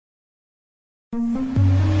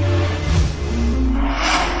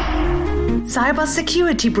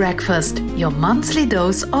Cybersecurity Breakfast, your monthly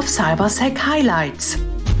dose of cybersec highlights.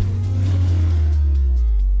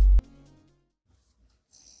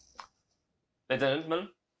 Ladies and gentlemen,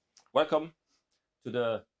 welcome to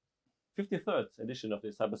the 53rd edition of the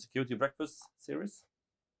Cybersecurity Breakfast series.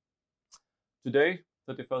 Today,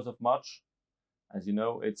 31st of March, as you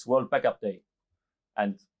know, it's World Backup Day.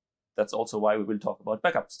 And that's also why we will talk about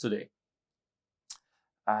backups today.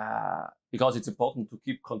 Because it's important to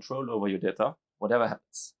keep control over your data, whatever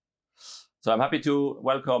happens. So I'm happy to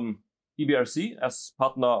welcome EBRC as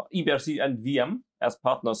partner, EBRC and VM as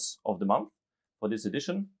partners of the month for this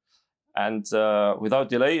edition. And without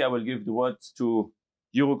delay, I will give the word to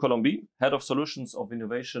Yuri Colombi, Head of Solutions of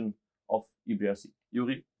Innovation of EBRC.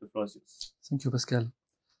 Yuri, the floor is yours. Thank you, Pascal.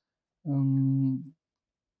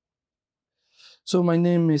 So my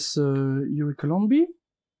name is Yuri Colombi.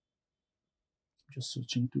 Just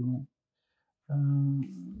searching to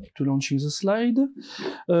launching the slide.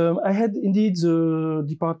 I had indeed the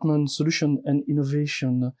Department Solution and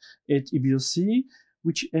Innovation at EBRC,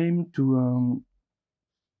 which aimed to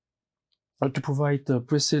provide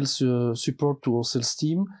pre-sales support to our sales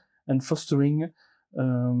team and fostering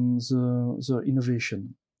the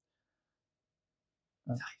innovation.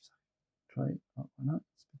 Try.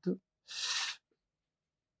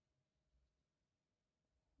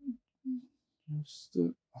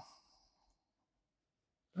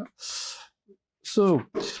 So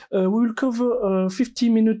we will cover a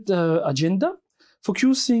 50-minute agenda,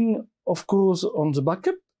 focusing, of course, on the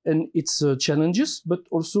backup and its challenges, but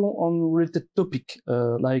also on related topics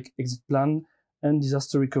like exit plan and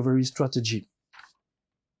disaster recovery strategy.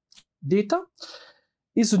 Data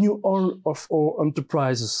is the new oil of our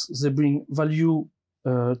enterprises. They bring value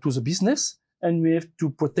to the business, and we have to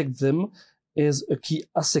protect them as a key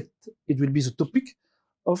asset. It will be the topic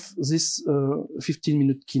of this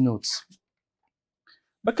 15-minute keynotes.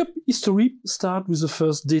 Backup history starts with the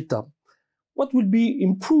first data. What will be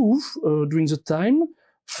improved during the time?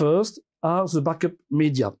 First are the backup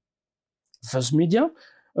media. First media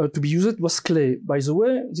to be used was clay. By the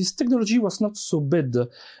way, this technology was not so bad,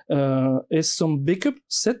 as some backup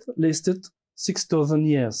set lasted 6,000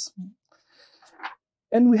 years.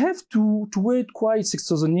 And we have to wait quite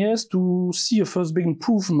 6,000 years to see a first big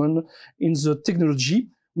improvement in the technology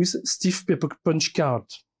with stiff paper punch card.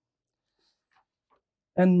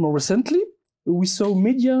 And more recently, we saw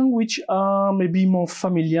media which are maybe more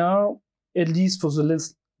familiar, at least for the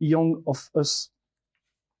less young of us.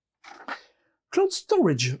 Cloud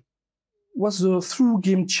storage was a true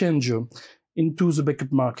game changer into the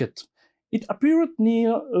backup market. It appeared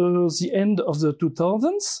near the end of the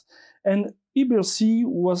 2000s, and EBRC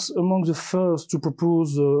was among the first to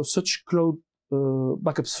propose such cloud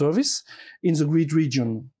backup service in the grid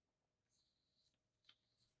region.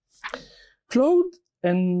 Cloud,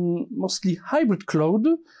 and mostly hybrid cloud,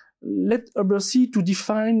 led EBRC to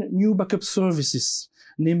define new backup services,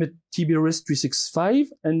 named TBRS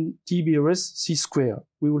 365 and TBRS C².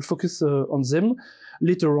 We will focus on them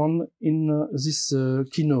later on in this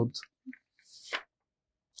keynote.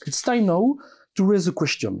 It's time now to raise a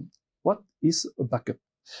question. What is a backup?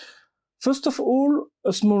 First of all,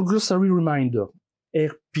 a small glossary reminder.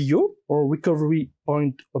 RPO, or Recovery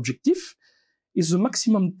Point Objective, is the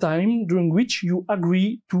maximum time during which you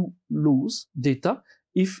agree to lose data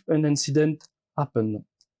if an incident happens.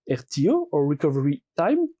 RTO, or Recovery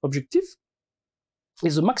Time Objective,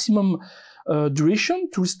 is the maximum duration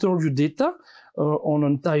to restore your data on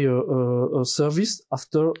entire service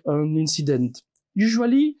after an incident.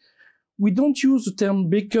 Usually, we don't use the term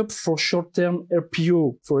backup for short-term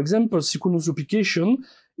RPO. For example, synchronous replication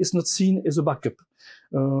is not seen as a backup,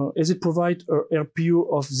 as it provides a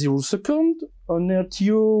RPO of 0 seconds, an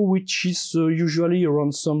RTO which is usually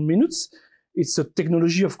around some minutes. It's a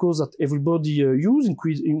technology, of course, that everybody uses,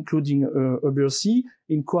 including EBRC,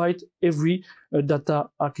 in quite every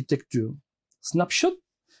data architecture. Snapshot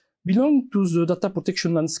belong to the data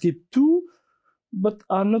protection landscape too, but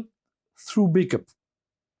are not through backup.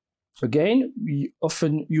 Again, we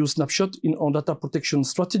often use snapshot in our data protection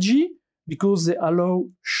strategy because they allow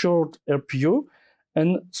short RPO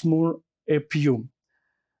and small RPO.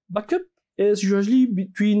 Backup is usually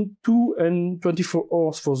between 2 and 24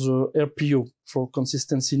 hours for the RPO for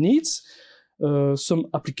consistency needs. Some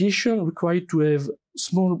applications require to have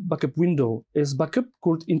small backup window, as backup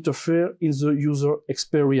could interfere in the user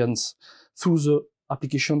experience through the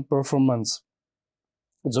application performance.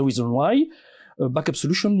 That's the reason why a backup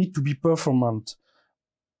solution need to be performant.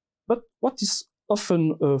 But what is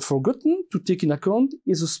often forgotten to take in account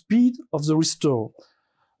is the speed of the restore.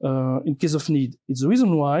 in case of need. It's the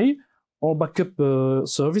reason why our backup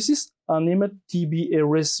services are named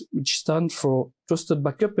TBRS, which stands for Trusted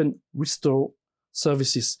Backup and Restore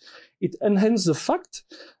Services. It enhances the fact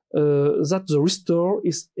that the restore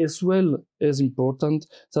is as well as important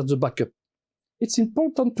as the backup. It's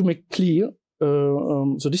important to make clear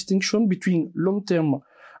the distinction between long-term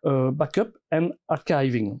backup and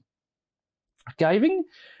archiving. Archiving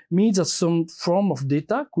means that some form of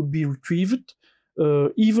data could be retrieved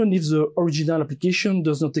even if the original application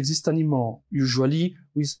does not exist anymore, usually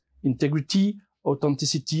with integrity,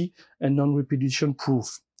 authenticity, and non-repudiation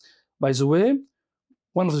proof. By the way,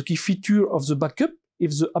 one of the key features of the backup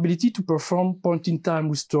is the ability to perform point-in-time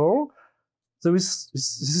restore. This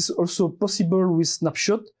is also possible with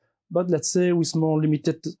snapshot, but let's say with more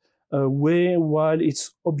limited way, while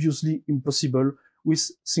it's obviously impossible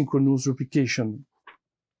with synchronous replication.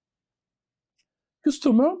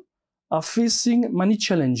 Customers are facing many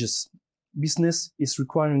challenges. Business is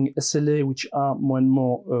requiring SLA which are more and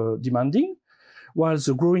more demanding, while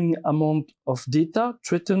the growing amount of data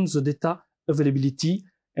threatens the data availability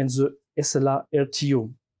and the SLA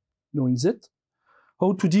RTO. Knowing that,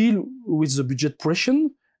 how to deal with the budget pressure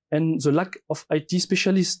and the lack of IT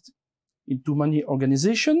specialists. In too many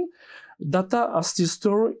organizations, data are still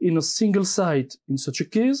stored in a single site. In such a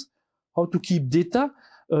case, how to keep data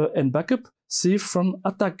and backup safe from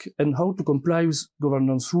attack, and how to comply with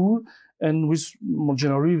governance rule and with more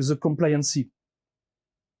generally with the compliancy.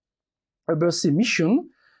 CyberSecurity mission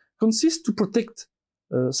consists to protect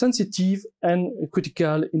sensitive and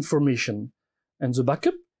critical information, and the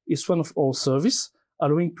backup is one of our services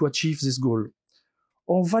allowing to achieve this goal.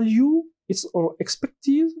 Our value is our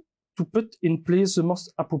expertise to put in place the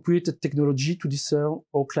most appropriate technology to discern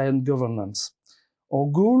our client governance. Our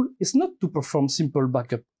goal is not to perform simple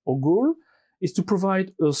backup. Our goal is to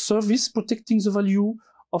provide a service protecting the value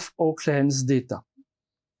of our clients' data.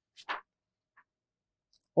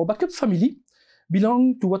 Our backup family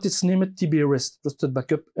belongs to what is named TBRS, Trusted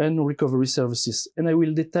Backup and Recovery Services, and I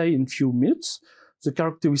will detail in a few minutes the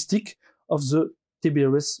characteristic of the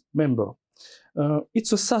TBRS member.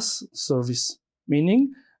 It's a SaaS service,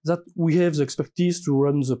 meaning that we have the expertise to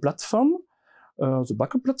run the platform, the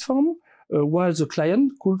backup platform, while the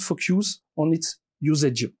client could focus on its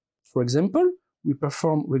usage. For example, we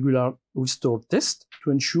perform regular restore tests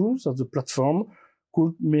to ensure that the platform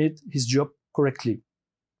could make its job correctly.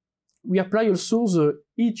 We apply also the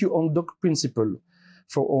eat-you-on-dock principle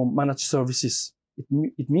for our managed services.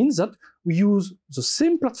 It means that we use the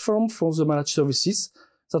same platform for the managed services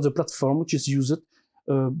as the platform which is used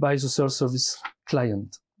by the self-service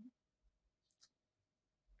client.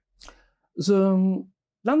 The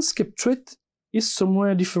landscape threat is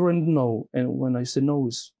somewhere different now, and when I say now,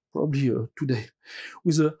 it's probably today,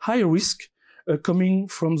 with a high risk coming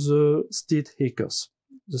from the state hackers.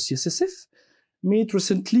 The CSSF made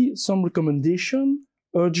recently some recommendation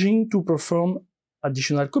urging to perform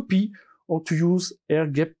additional copy or to use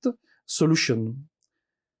air-gapped solution.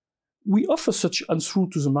 We offer such answer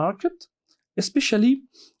to the market, especially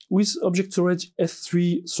with Object Storage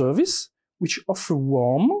S3 service, which offer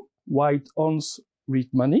warm, white ONS read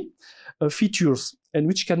money features, and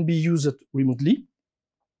which can be used remotely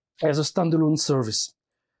as a standalone service.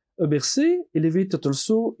 CyberSecurity elevated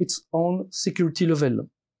also its own security level.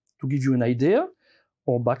 To give you an idea,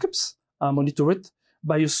 our backups are monitored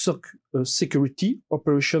by a SOC, a Security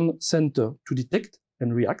Operation Center, to detect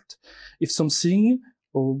and react if something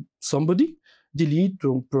or somebody delete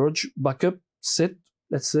or purge backup set,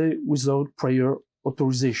 let's say, without prior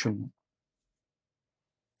authorization.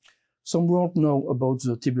 Some word now about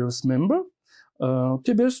the TBRS member.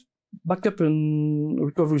 TBRS Backup and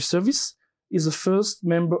Recovery Service is the first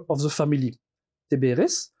member of the family.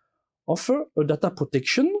 TBRS offers a data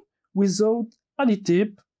protection without any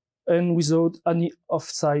tape and without any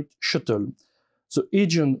off-site shuttle. The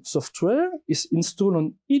agent software is installed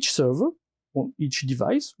on each server, on each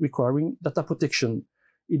device, requiring data protection.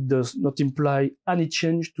 It does not imply any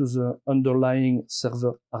change to the underlying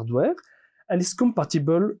server hardware and is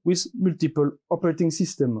compatible with multiple operating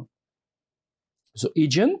systems. The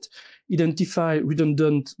agent identifies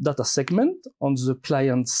redundant data segments on the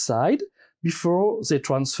client side before they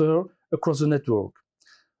transfer across the network.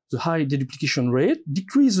 The high deduplication rate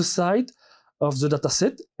decreases the size of the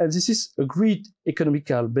dataset, and this is a great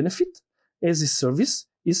economical benefit as this service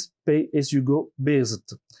is pay-as-you-go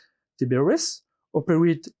based. TBRS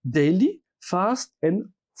operates daily, fast, and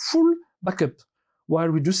full backup while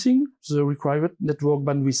reducing the required network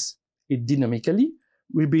bandwidth. It dynamically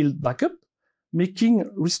rebuilds backup, making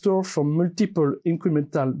restore from multiple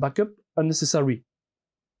incremental backup unnecessary.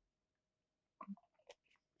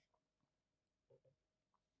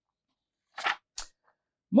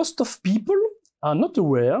 Most of people are not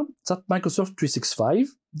aware that Microsoft 365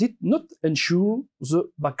 did not ensure the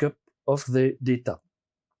backup of their data.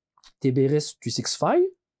 CYBERSECURITY 365,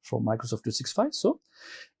 for Microsoft 365,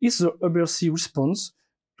 is the CYBERSECURITY response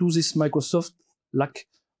to this Microsoft lack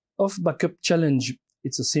of backup challenge.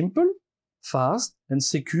 It's a simple, fast, and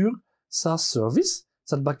secure SaaS service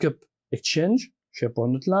that backup Exchange,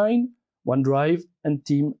 SharePoint Online, OneDrive, and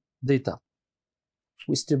Team data.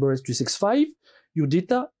 With CYBERSECURITY 365, your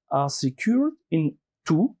data are secured in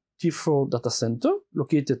 2 Tier 4 data centers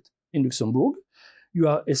located in Luxembourg. You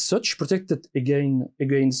are as such protected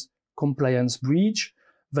against compliance breach,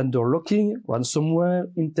 vendor locking,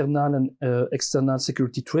 ransomware, internal and external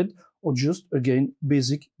security threat, or just, again,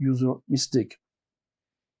 basic user mistake.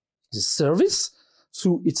 This service,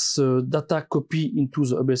 through its data copy into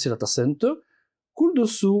the CYBERSECURITY data center, could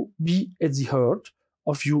also be at the heart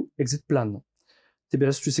of your exit plan.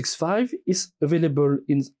 CYBERSECURITY 365 is available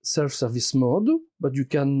in self-service mode, but you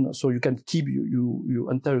can keep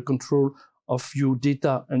your entire control of your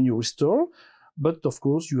data and your restore. But of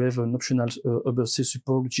course, you have an optional CYBERSECURITY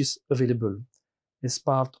support which is available. As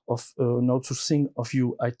part of an outsourcing of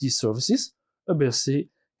your IT services, CYBERSECURITY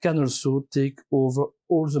can also take over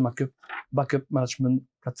all the backup management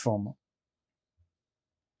platform.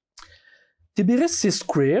 CYBERSECURITY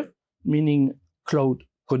Square, meaning Cloud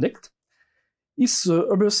Connect, is the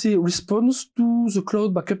CYBERSECURITY response to the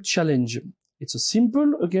cloud backup challenge. It's a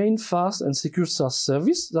simple, again, fast and secure SaaS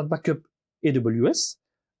service that backup AWS,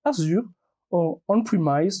 Azure, or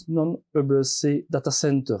on-premise non-CYBERSECURITY data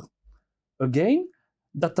center. Again,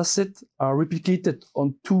 datasets are replicated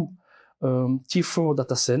on 2 Tier 4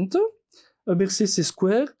 data centers. CYBERSECURITY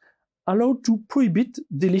Square allows to prohibit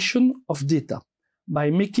deletion of data by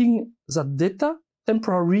making that data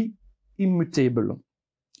temporarily immutable.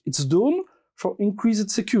 It's done for increased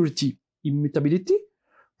security, immutability,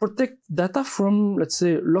 protect data from, let's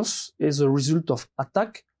say, loss as a result of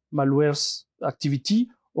attack, malware activity,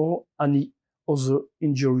 or any other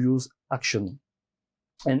injurious action.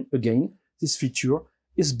 And again, this feature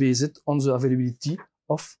is based on the availability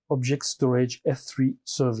of Object Storage S3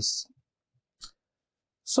 service.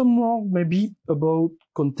 Some more maybe about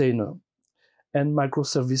container and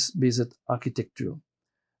microservice-based architecture.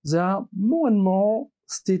 There are more and more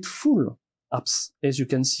stateful apps, as you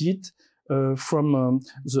can see it from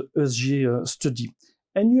the ESG study.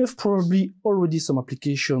 And you have probably already some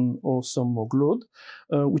application or some workload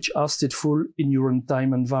which are stateful in your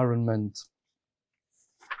runtime environment.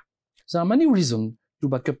 There are many reasons to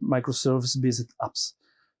backup microservice-based apps.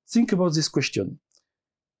 Think about this question.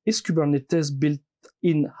 Is Kubernetes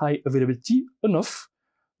built-in high availability enough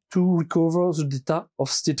to recover the data of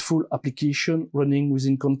stateful application running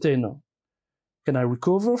within container? Can I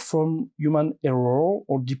recover from human error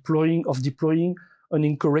or deploying an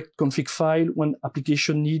incorrect config file when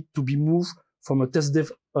application need to be moved from a test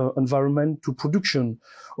dev environment to production,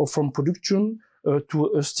 or from production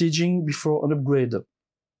to a staging before an upgrade?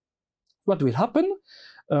 What will happen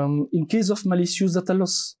in case of malicious data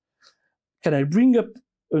loss? Can I bring up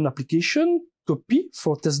an application copy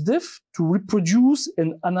for test dev to reproduce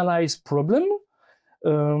and analyze problem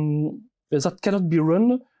that cannot be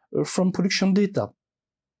run from production data?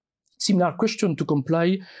 Similar question to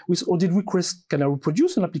comply with audit request. Can I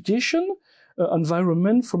reproduce an application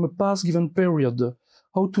environment from a past given period?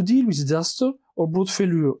 How to deal with disaster or broad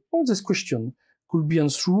failure? All these questions could be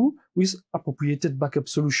answered with appropriate backup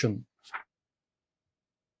solution.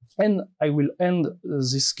 And I will end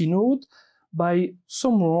this keynote by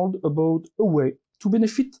some word about a way to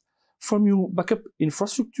benefit from your backup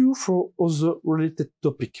infrastructure for other related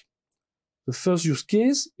topic. The first use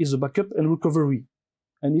case is a backup and recovery,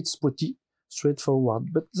 and it's pretty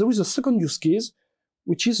straightforward. But there is a second use case,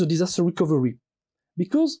 which is a disaster recovery.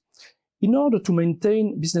 Because in order to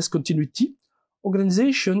maintain business continuity,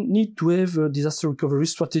 organizations need to have a disaster recovery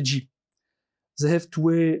strategy. They have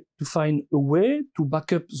to find a way to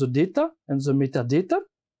back up the data and the metadata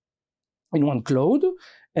in one cloud,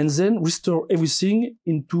 and then restore everything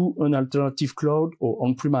into an alternative cloud or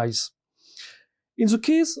on-premise. In the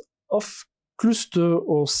case of cluster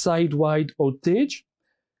or site-wide outage,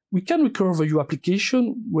 we can recover your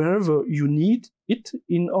application wherever you need it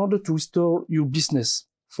in order to restore your business.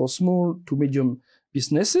 For small to medium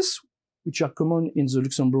businesses, which are common in the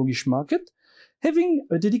Luxembourgish market, having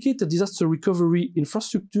a dedicated disaster recovery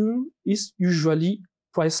infrastructure is usually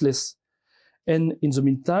priceless. And in the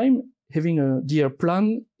meantime, having a DR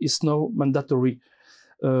plan is now mandatory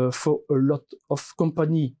for a lot of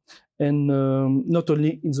companies, and not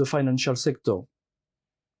only in the financial sector.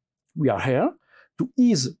 We are here to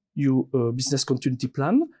ease your business continuity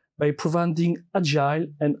plan by providing agile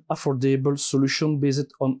and affordable solutions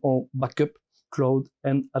based on our backup, cloud,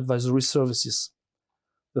 and advisory services.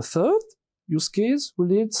 The third use case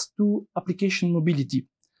relates to application mobility.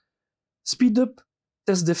 Speed up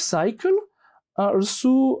test dev cycle are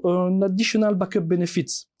also an additional backup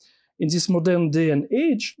benefits. In this modern day and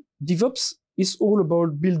age, DevOps is all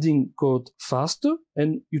about building code faster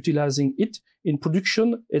and utilizing it in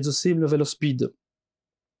production at the same level of speed.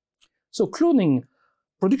 So cloning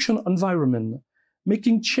production environment,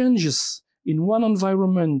 making changes in one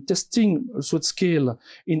environment, testing also at scale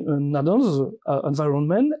in another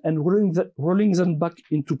environment, and rolling them back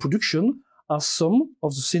into production are some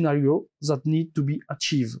of the scenarios that need to be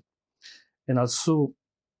achieved. And also,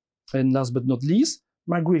 and last but not least,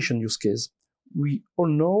 migration use case. We all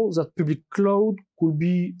know that public cloud could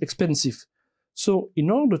be expensive. So in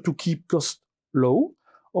order to keep costs low,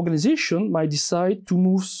 organization might decide to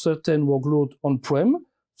move certain workload on-prem,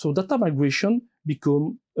 so data migration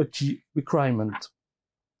become a key requirement.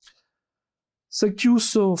 Thank you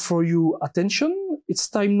so for your attention. It's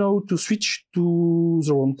time now to switch to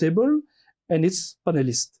the roundtable and its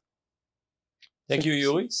panelists. Thank you,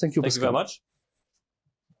 Yuri. Thank you, Pascal. Thank you very much.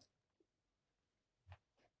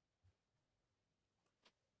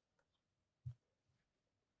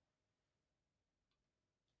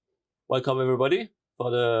 Welcome, everybody,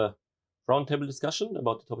 for the roundtable discussion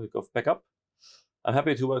about the topic of backup. I'm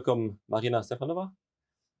happy to welcome Marina Stefanova,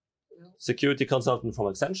 security consultant from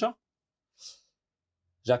Accenture,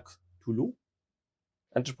 Jacques Toulou,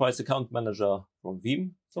 enterprise account manager from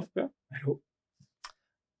Veeam Software. Hello.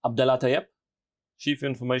 Abdallah Tayeb, chief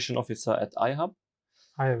information officer at iHub.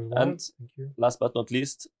 Hi, everyone. And thank you. last but not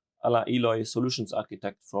least, Alain Eloy, solutions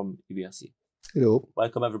architect from EBRC. Hello.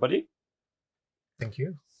 Welcome, everybody. Thank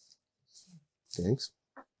you. Thanks.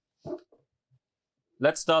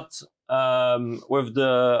 Let's start with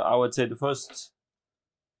I would say, the first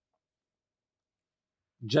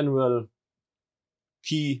general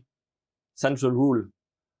key central rule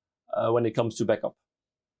when it comes to backup,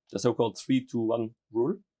 the so-called 3-2-1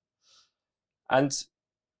 rule. And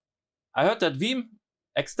I heard that Veeam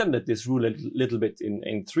extended this rule a little bit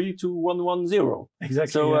in 3-2-1-1-0.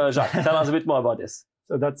 Exactly. So, yeah. Jacques, tell us a bit more about this.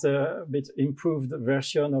 So that's a bit improved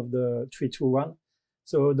version of the 3-2-1.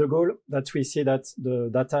 So the goal that we see that the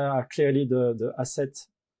data are clearly the asset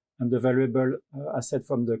and the valuable asset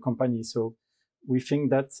from the company. So we think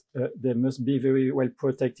that they must be very well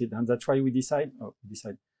protected. And that's why we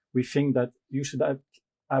we think that you should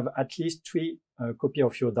have at least 3 copies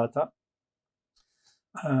of your data,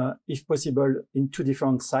 if possible, in 2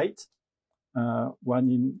 different sites.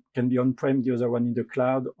 One can be on-prem, the other one in the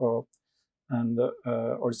cloud, and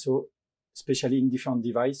also especially in different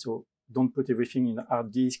devices. So don't put everything in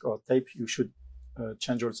hard disk or tape. You should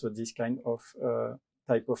change also this kind of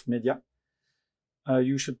type of media.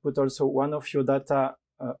 You should put also one of your data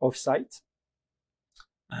off-site.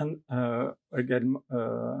 And again,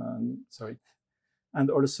 and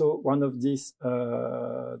also one of these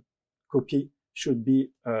copy should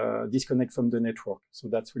be disconnect from the network. So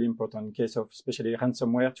that's really important in case of especially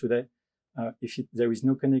ransomware today. If there is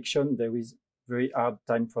no connection, there is very hard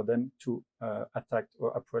time for them to attack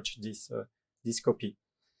or approach this copy.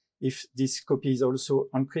 If this copy is also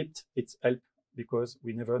encrypted, it's help because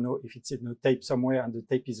we never know if it's in a tape somewhere and the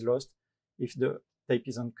tape is lost. If the tape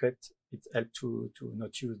is encrypted, it helps to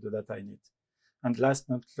not use the data in it. And last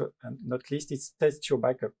not least, it's test your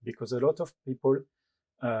backup because a lot of people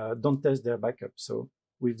don't test their backup. So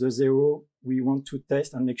with the 0, we want to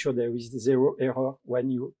test and make sure there is 0 error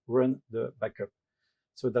when you run the backup.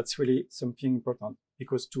 So that's really something important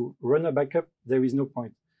because to run a backup, there is no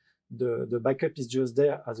point. The backup is just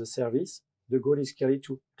there as a service. The goal is clearly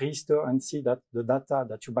to restore and see that the data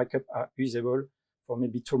that you backup are usable for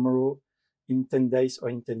maybe tomorrow, in 10 days or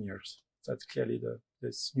in 10 years. So that's clearly the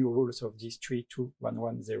new rules of this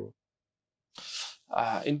 3-2-1-1-0.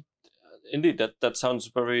 Indeed, that sounds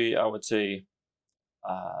very, I would say,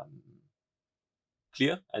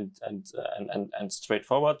 clear and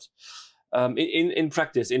straightforward. In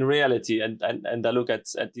practice, in reality, and I look at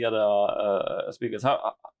the other speakers.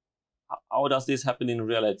 How does this happen in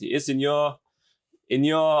reality? Is in your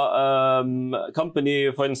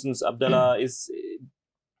company, for instance, Abdallah,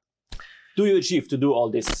 do you achieve to do all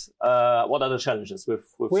this? What are the challenges with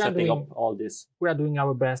setting up all this? We are doing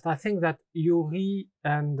our best. I think that Yuri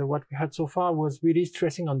and what we had so far was really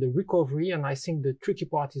stressing on the recovery, and I think the tricky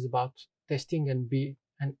part is about testing and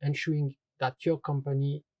ensuring that your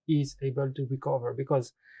company is able to recover,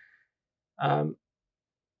 because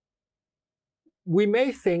we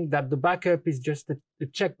may think that the backup is just a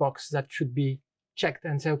checkbox that should be checked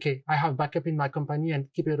and say, okay, I have backup in my company and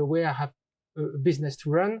keep it away. I have a business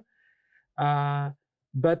to run.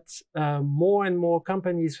 But more and more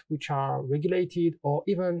companies which are regulated, or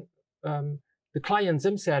even the clients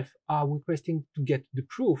themselves, are requesting to get the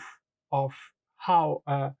proof of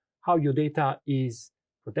how your data is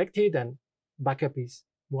protected, and backup is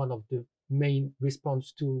one of the main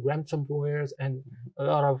response to ransomwares and a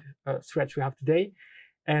lot of threats we have today.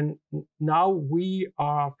 And now we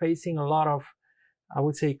are facing a lot of, I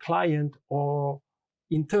would say, client, or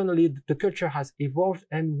internally the culture has evolved,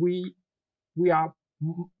 and we are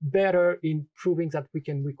better in proving that we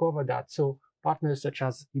can recover that. So partners such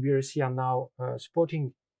as EBRC are now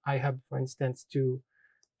supporting iHub, for instance, to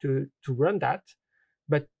run that.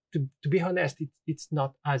 But to be honest, it's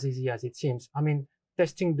not as easy as it seems. I mean,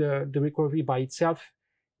 testing the recovery by itself,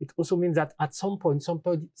 it also means that at some point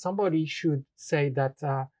somebody should say that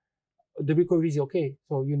the recovery is okay.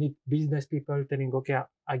 So you need business people telling, okay,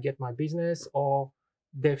 I get my business, or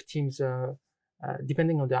dev teams,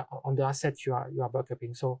 depending on the assets you are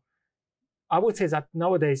backupping. So I would say that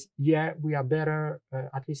nowadays, yeah, we are better,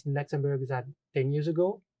 at least in Luxembourg, than 10 years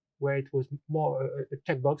ago, where it was more a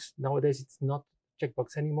checkbox. Nowadays, it's not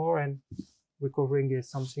checkbox anymore, and recovering is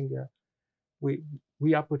something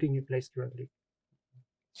we are putting in place currently.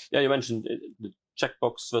 Yeah, you mentioned the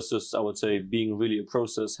checkbox versus, I would say, being really a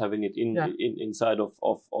process, having it inside of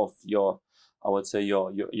your, I would say,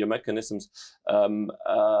 your mechanisms.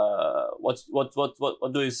 What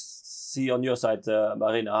do you see on your side,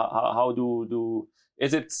 Marina? How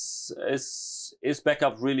is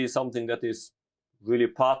backup really something that is really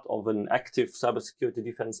part of an active cybersecurity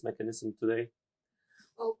defense mechanism today?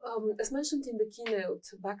 Well, as mentioned in the keynote,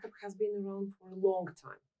 backup has been around for a long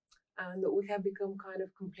time, and we have become kind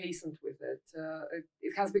of complacent with it.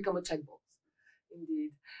 It has become a checkbox,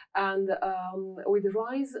 indeed. And with the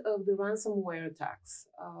rise of the ransomware attacks,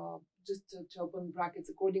 just to open brackets,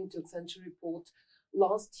 according to Accenture report,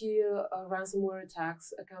 last year ransomware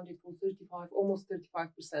attacks accounted for almost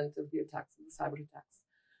 35% of the attacks, the cyber attacks.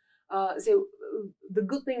 So the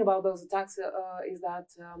good thing about those attacks is that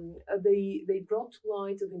they brought to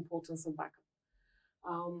light the importance of backup.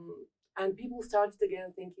 And people started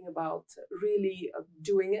again thinking about really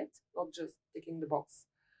doing it, not just ticking the box.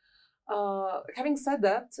 Having said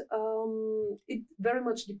that, it very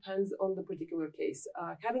much depends on the particular case.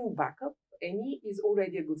 Having backup, is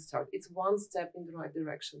already a good start. It's one step in the right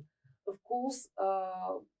direction. Of course,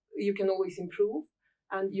 you can always improve,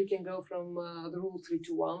 and you can go from the rule 3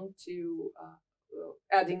 to 1 to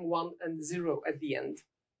adding 1 and 0 at the end.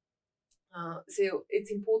 So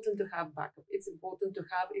it's important to have backup. It's important to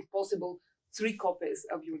have, if possible, 3 copies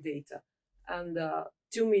of your data, and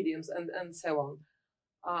 2 mediums, and so on.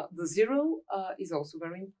 The 0 is also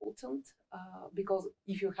very important, because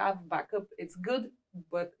if you have backup, it's good,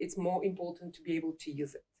 but it's more important to be able to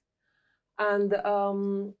use it. And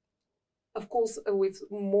of course, with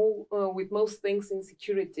most things in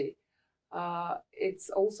security, it's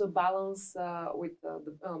also a balance with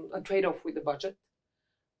a trade-off with the budget.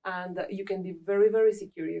 And you can be very, very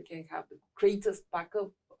secure. You can have the greatest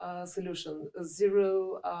backup solution,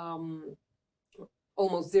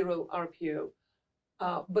 almost zero RPO,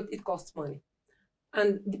 but it costs money.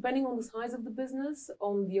 And depending on the size of the business,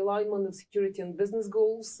 on the alignment of security and business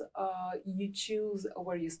goals, you choose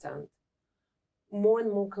where you stand. More and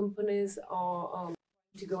more companies are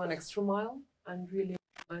to go an extra mile and really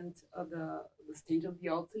implement the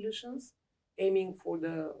state-of-the-art solutions, aiming for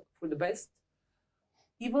the best.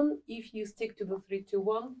 Even if you stick to the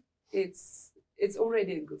 3-2-1, it's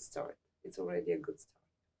already a good start. It's already a good start.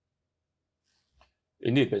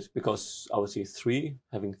 Indeed, because I would say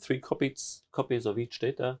having 3 copies of each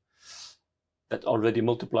data, that already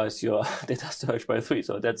multiplies your data storage by 3.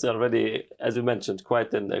 So that's already, as you mentioned,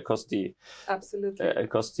 quite a costly, absolutely, a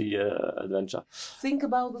costly adventure. Think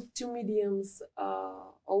about the 2 mediums,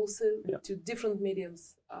 also 2 different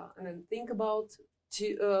mediums, and then think about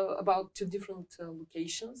 2 different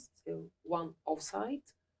locations. So 1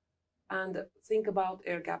 offsite, and think about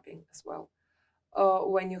air gapping as well.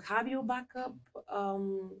 When you have your backup,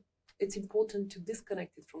 it's important to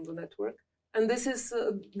disconnect it from the network. And this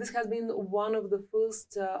has been one of the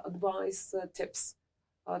first advice tips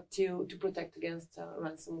to protect against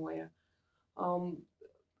ransomware.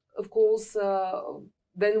 Of course,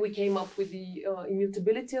 then we came up with the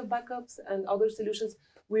immutability of backups and other solutions.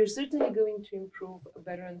 We're certainly going to improve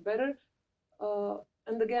better and better.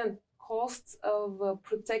 And again, costs of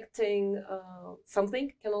protecting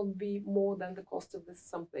something cannot be more than the cost of this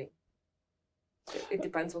something. It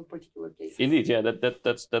depends on particular cases. Indeed, yeah,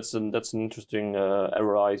 that's an interesting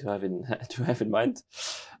ROI to have in mind.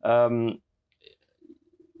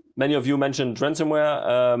 Many of you mentioned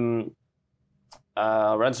ransomware.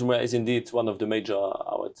 Ransomware is indeed one of the major,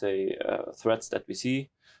 I would say, threats that we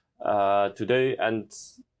see today. And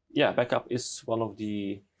yeah, backup is one of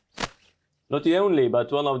the, not the only,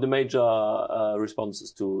 but one of the major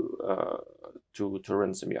responses to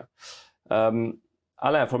ransomware.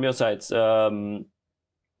 Alain, from your side,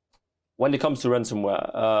 when it comes to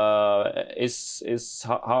ransomware,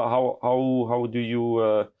 how do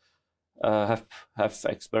you have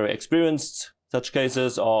experienced such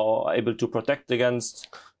cases or able to protect against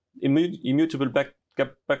immutable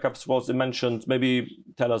backups was mentioned? Maybe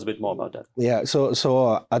tell us a bit more about that. Yeah, so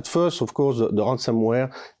at first, of course, the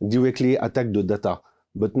ransomware directly attacked the data,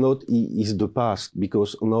 but not is the past,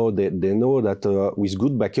 because now they know that with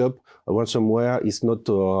good backup, ransomware is not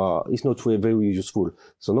very useful.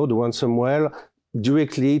 So now the ransomware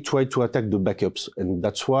directly try to attack the backups, and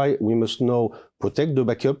that's why we must now protect the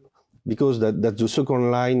backup, because that's the second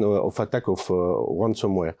line of attack of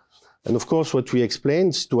ransomware. And of course, what we explained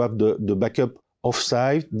is to have the backup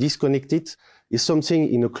offsite, disconnected, is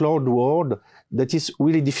something in a cloud world that is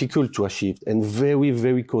really difficult to achieve and very,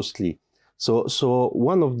 very costly. So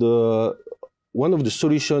one of the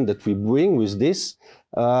solutions that we bring with this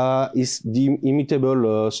is the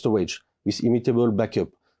immutable storage with immutable backup.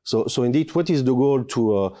 So indeed, what is the goal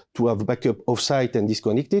to have backup offsite and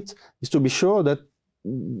disconnected is to be sure that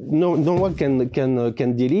no one can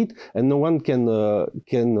delete, and no one can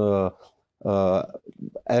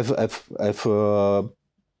have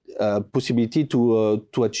possibility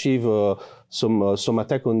to achieve some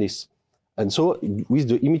attack on this. And so with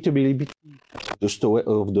the immutability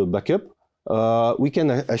of the backup, we can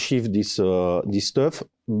achieve this stuff,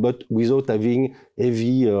 but without having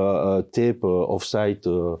heavy tape offsite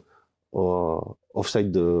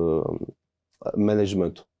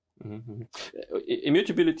management. Mm-hmm.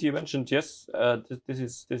 Immutability you mentioned, yes,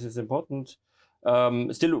 this is important.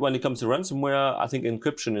 Still, when it comes to ransomware, I think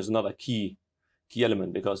encryption is another key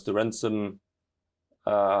element, because the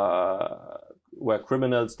where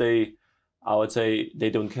criminals, I would say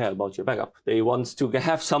they don't care about your backup. They want to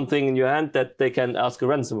have something in your hand that they can ask a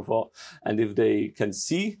ransom for, and if they can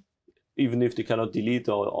see, even if they cannot delete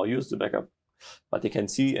or use the backup, but they can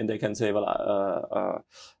see and they can say, well,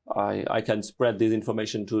 I can spread this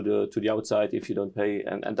information to the outside if you don't pay,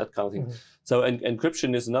 and that kind of thing. Mm-hmm. So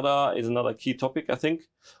encryption is another key topic, I think.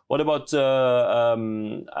 What about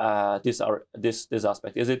this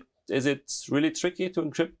aspect? Is it really tricky to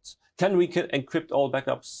encrypt? Can we encrypt all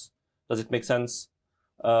backups? Does it make sense?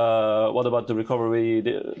 What about the recovery,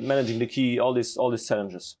 managing the key, all these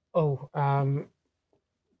challenges?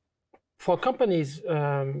 For companies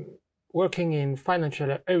working in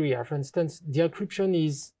financial area, for instance, the encryption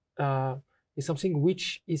is something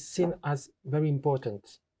which is seen as very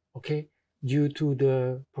important, okay, due to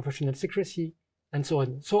the professional secrecy and so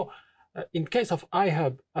on. So in case of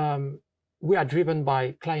iHub, we are driven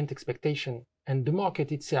by client expectation, and the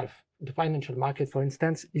market itself, the financial market, for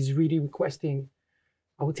instance, is really requesting,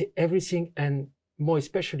 I would say, everything, and more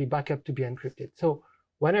especially backup, to be encrypted. So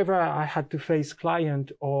whenever I had to face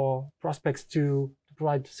client or prospects to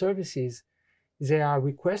provide services, they are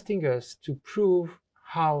requesting us to prove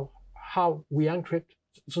how we encrypt.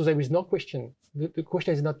 So there is no question. The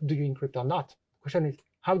question is not, do you encrypt or not? The question is,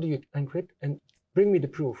 how do you encrypt, and bring me the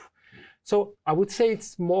proof. So I would say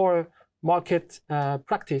it's more market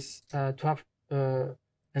practice to have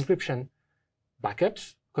encryption,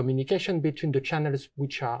 backups, communication between the channels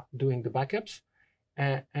which are doing the backups,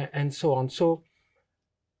 and so on. So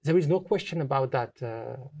there is no question about that,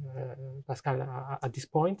 Pascal, at this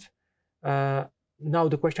point. Now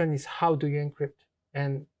the question is, how do you encrypt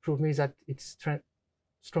and prove me that it's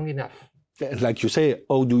strong enough? Like you say,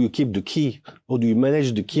 how do you keep the key? How do you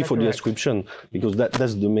manage the key for the encryption? Because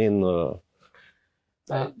that's the main.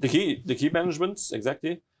 The key management,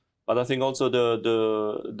 exactly. But I think also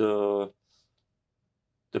the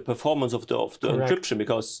performance of the encryption,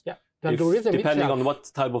 because depending on what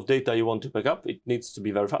type of data you want to pick up, it needs to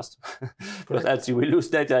be very fast. Because else you will lose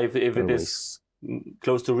data if it is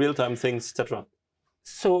close to real-time things, etc.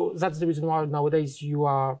 So that's the reason why nowadays you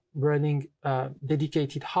are running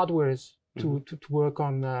dedicated hardwares to work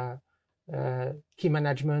on key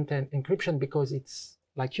management and encryption, because it's,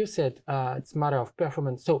 like you said, it's a matter of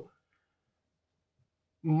performance. So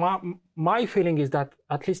my feeling is that,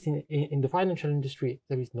 at least in the financial industry,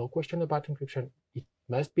 there is no question about encryption. It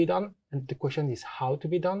must be done, and the question is how to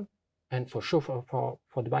be done, and for sure for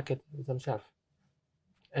the backup themselves.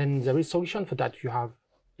 And there is solution for that. You have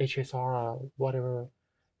HSR, whatever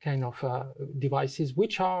kind of devices,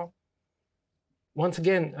 which are, once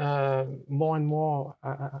again, more and more,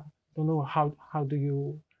 I don't know, how do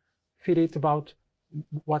you feel it about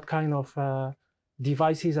what kind of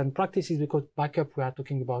devices and practices, because backup, we are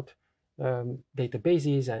talking about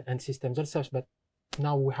databases and systems and such, but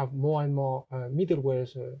now we have more and more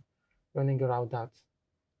middlewares running around that.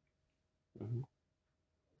 Mm-hmm.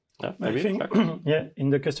 Yeah, I think, yeah,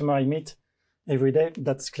 in the customer I meet every day,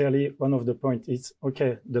 that's clearly one of the points. It's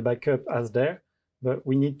okay, the backup as there, but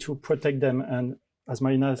we need to protect them. And as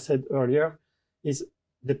Marina said earlier, is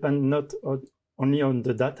depend not only on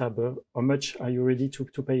the data, but how much are you ready to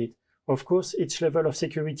pay it. Of course, each level of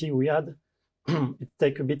security we add, it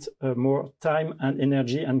takes a bit more time and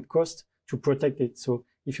energy and cost to protect it. So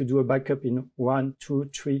if you do a backup in 1,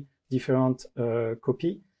 2, 3 different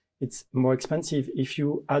copy, it's more expensive. If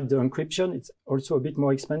you add the encryption, it's also a bit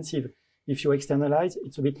more expensive. If you externalize,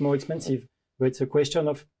 it's a bit more expensive. But it's a question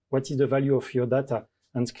of what is the value of your data.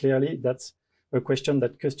 And clearly, that's a question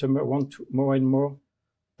that customers want to more and more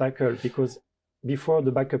tackle, because before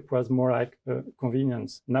the backup was more like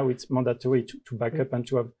convenience. Now it's mandatory to back up and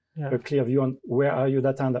to have a clear view on where are your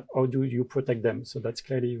data and how do you protect them. So that's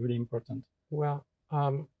clearly really important. Well,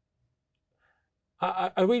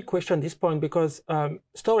 I really question this point, because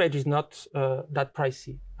storage is not that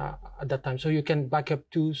pricey at that time. So you can back up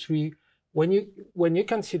 2, 3. When you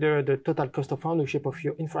consider the total cost of ownership of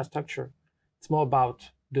your infrastructure, it's more about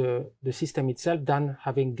the system itself than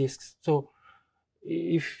having disks. So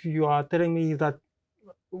if you are telling me that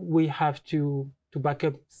we have to back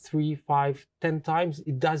up 3, 5, 10 times,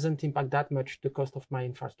 it doesn't impact that much the cost of my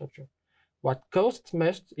infrastructure. What costs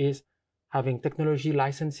most is having technology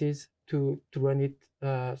licenses to run it.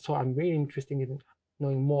 So I'm really interested in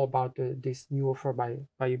knowing more about this new offer by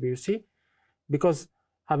EBRC, because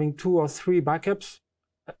having 2 or 3 backups,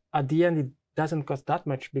 at the end, it doesn't cost that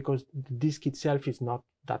much, because the disk itself is not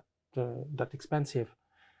that expensive.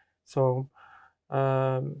 So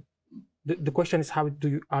the question is, how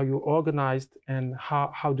are you organized, and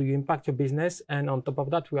how do you impact your business? And on top of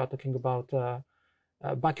that, we are talking about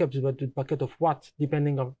backups, but the backup of what,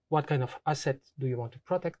 depending on what kind of asset do you want to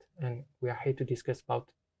protect. And we are here to discuss about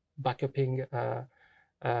backupping,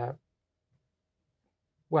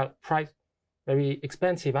 very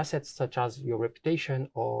expensive assets such as your reputation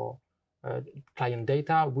or client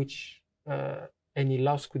data, which any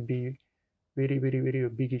loss could be really, really, really a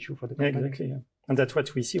big issue for the company. Exactly, yeah. And that's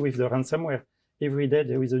what we see with the ransomware. Every day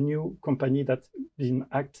there is a new company that been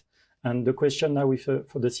hacked, and the question now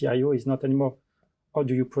for the CIO is not anymore how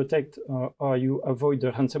do you protect or you avoid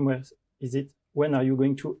the ransomware. Is it when are you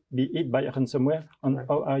going to be hit by ransomware, and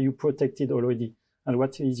how are you protected already, and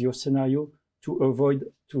what is your scenario to avoid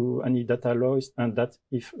to any data loss, and that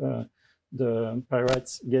if the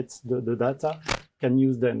pirates get the data, can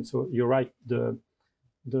use them. So you're right, the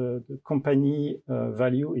company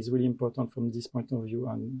value is really important from this point of view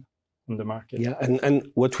on the market. Yeah,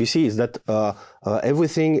 and what we see is that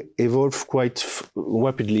everything evolves quite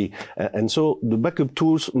rapidly, and so the backup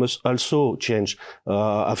tools must also change.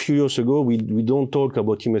 A few years ago, we don't talk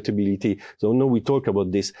about immutability, so now we talk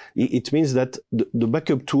about this. It means that the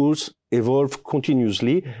backup tools evolve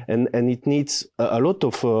continuously, and it needs a lot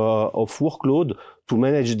of workload to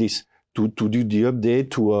manage this. To do the update,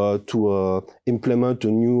 to implement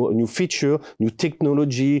a new feature, new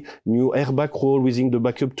technology, new airbag role within the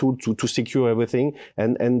backup tool to secure everything,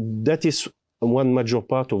 and that is one major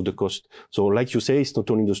part of the cost. So, like you say, it's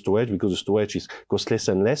not only the storage, because the storage is cost less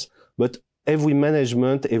and less, but every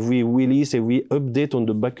management, every release, every update on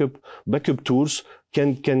the backup tools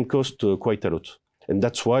can cost quite a lot. And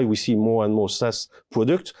that's why we see more and more SaaS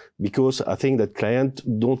products, because I think that clients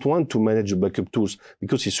don't want to manage the backup tools,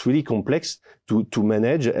 because it's really complex to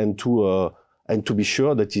manage and to be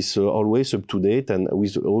sure that it's always up to date and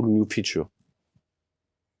with all new features.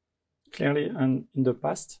 Clearly, and in the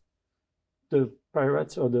past, the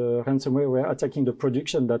pirates or the ransomware were attacking the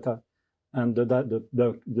production data, and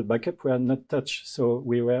the backup were not touched. So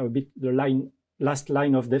we were a bit the last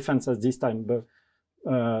line of defense at this time. But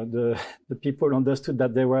the people understood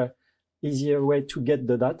that there were easier way to get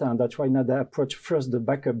the data, and that's why now they approach first the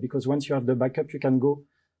backup, because once you have the backup, you can go.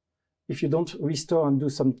 If you don't restore and do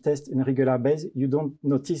some tests in a regular base, you don't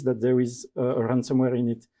notice that there is a ransomware in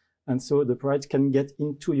it. And so the pirates can get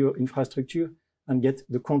into your infrastructure and get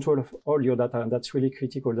the control of all your data, and that's really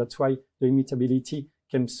critical. That's why the immutability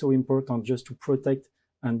became so important, just to protect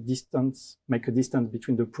and make a distance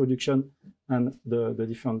between the production and the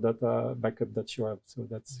different data backup that you have. So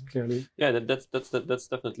that's clearly that's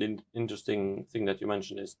definitely an interesting thing that you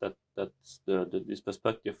mentioned, is that's this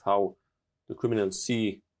perspective how the criminals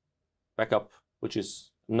see backup, which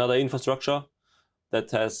is another infrastructure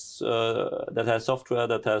that has software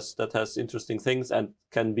that has interesting things and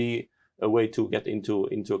can be a way to get into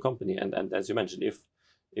a company. And as you mentioned,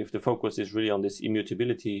 if the focus is really on this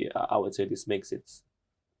immutability, I would say this makes it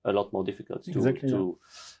a lot more difficult to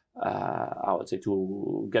I would say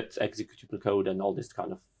to get executable code and all this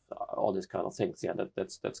kind of things. Yeah,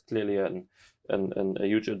 that's clearly a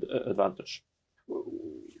huge advantage.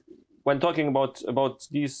 When talking about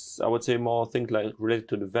these, I would say more things like related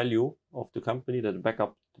to the value of the company that the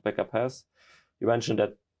backup has. You mentioned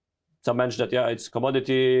that some mentioned that it's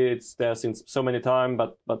commodity, it's there since so many time,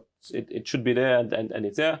 but it should be there and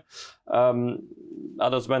it's there.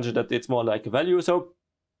 Others mentioned that it's more like a value. So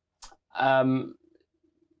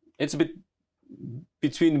it's a bit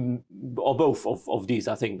between or both of these,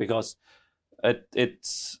 I think, because it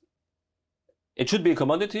should be a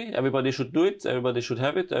commodity. Everybody should do it. Everybody should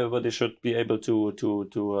have it. Everybody should be able to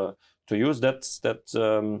use that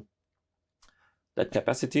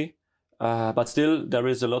capacity. But still, there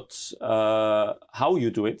is a lot how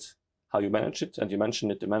you do it, how you manage it, and you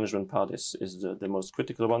mentioned it. The management part is the most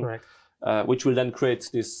critical one, which will then create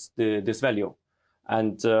this value.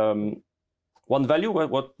 And one value,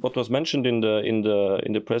 what was mentioned in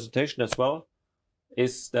the presentation as well,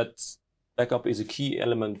 is that backup is a key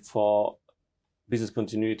element for business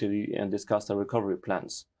continuity and disaster recovery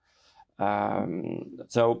plans.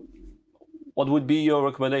 So what would be your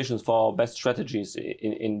recommendations for best strategies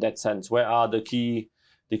in that sense? Where are the key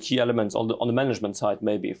elements on the management side,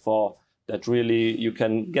 maybe, for that really you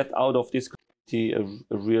can get out of this a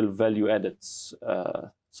real value added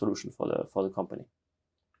solution for the company?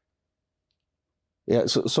 Yeah,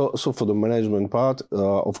 so for the management part,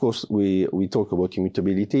 of course, we talk about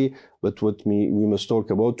immutability, but what we must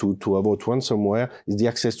talk about to avoid ransomware is the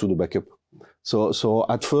access to the backup. So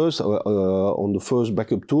at first, on the first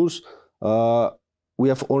backup tools, we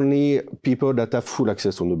have only people that have full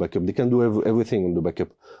access on the backup. They can do everything on the backup.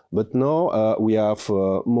 But now we have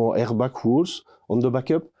more airbag rules on the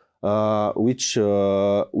backup, which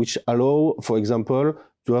allow, for example,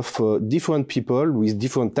 to have different people with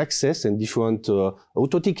different access and different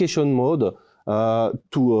authentication mode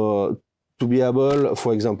to be able,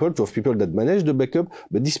 for example, to have people that manage the backup,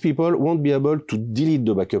 but these people won't be able to delete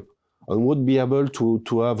the backup and won't be able to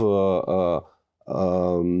have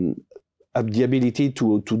the ability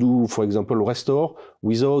to do, for example, restore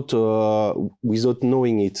without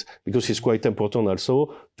knowing it, because it's quite important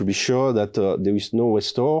also to be sure that there is no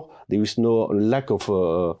restore, there is no lack of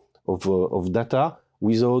data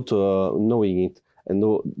without knowing it. And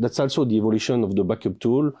that's also the evolution of the backup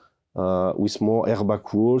tool with more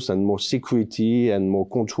airbag rules and more security and more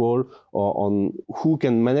control on who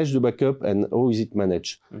can manage the backup and how is it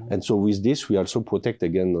managed. Mm-hmm. And so with this, we also protect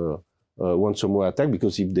against ransomware attack,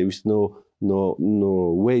 because if there is no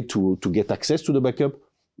way to get access to the backup,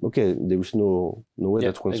 okay, there is no way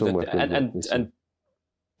that ransomware can and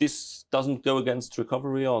this doesn't go against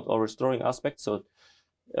recovery or restoring aspects. So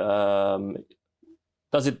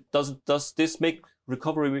does this make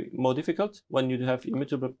recovery more difficult when you have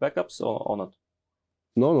immutable backups or not?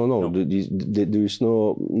 No. There is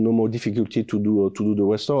no more difficulty to do the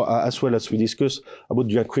restore, as well as we discussed about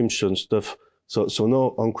the encryption stuff. So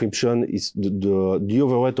now encryption is the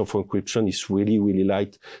overhead of encryption is really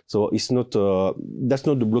light. So it's not that's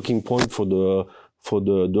not the blocking point for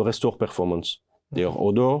the restore performance. There are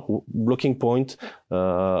other blocking point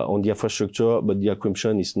on the infrastructure, but the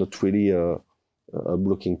encryption is not really a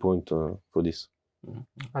blocking point for this.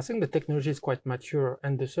 I think the technology is quite mature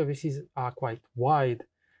and the services are quite wide.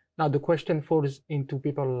 Now the question falls into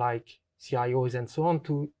people like CIOs and so on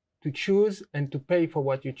to choose and to pay for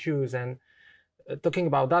what you choose. And talking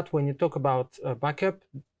about that, when you talk about backup,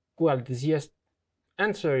 well, the easiest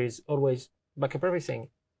answer is always backup everything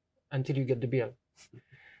until you get the bill.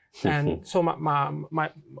 And so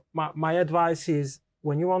my advice is,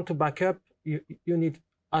 when you want to backup, you need,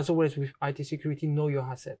 as always with IT security, know your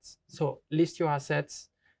assets. So list your assets,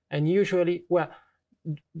 and usually, well,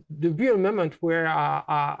 the real moment where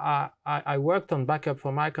I worked on backup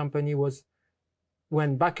for my company was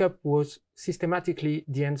when backup was systematically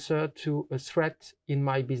the answer to a threat in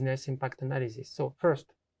my business impact analysis. So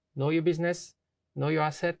first, know your business, know your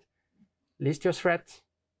asset, list your threat,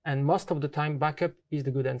 and most of the time, backup is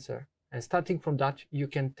the good answer. And starting from that, you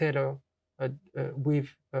can tailor with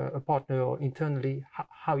a partner or internally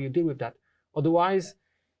how you deal with that. Otherwise,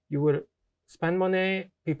 you will spend money.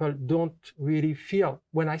 People don't really feel.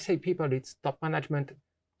 When I say people, it's top management.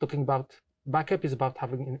 Talking about backup is about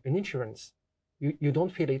having an insurance. You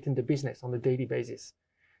don't feel it in the business on a daily basis.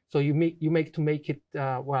 So you make it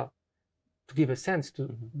to give a sense to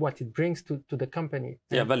what it brings to the company.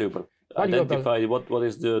 Yeah, valuable. Identify what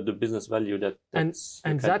is the business value that and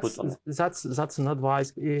that's an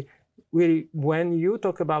advice. really, when you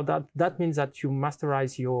talk about that, that means that you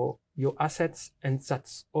masterize your assets, and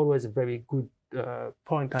that's always a very good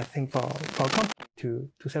point, I think, for a company to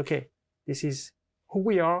say, okay, this is who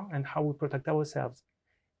we are and how we protect ourselves.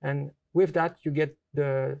 And with that, you get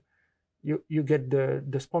the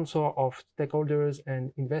sponsor of stakeholders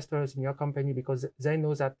and investors in your company, because they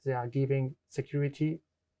know that they are giving security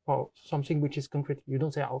for something which is concrete. You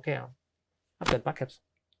don't say, okay, I've got backups.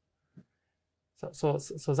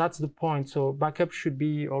 So that's the point. So backup should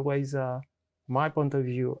be always, my point of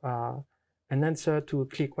view, an answer to a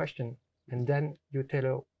clear question. And then you tell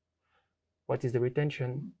her what is the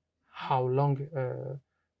retention, how long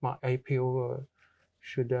my IPO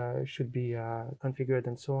should be configured,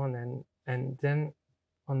 and so on. And then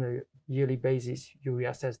on a yearly basis, you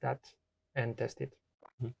reassess that and test it.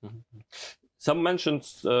 Mm-hmm. Some mentioned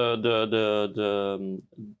the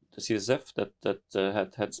CSF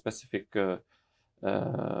that had specific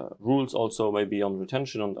rules also, maybe on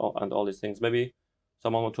retention and all these things. Maybe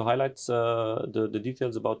someone want to highlight the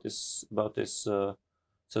details about this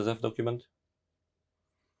CSF document?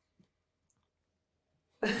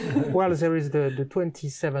 Well, there is the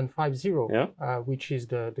 2750, yeah. Which is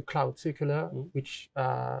the cloud circular, which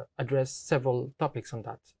address several topics on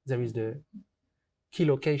that. There is the key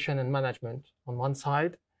location and management on one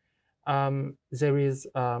side. There is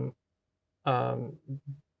the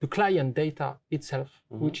client data itself,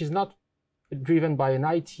 which is not driven by an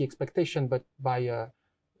IT expectation, but by a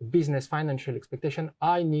business financial expectation.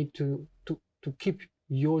 I need to keep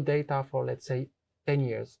your data for, let's say, 10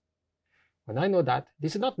 years. When I know that,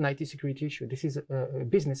 this is not an IT security issue. This is a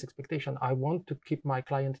business expectation. I want to keep my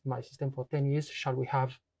client in my system for 10 years. Shall we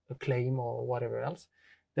have a claim or whatever else?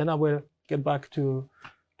 Then I will get back to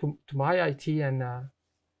my IT and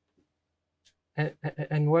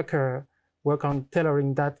work on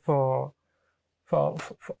tailoring that for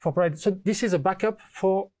private. So this is a backup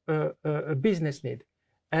for a business need.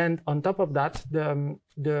 And on top of that, the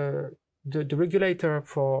regulator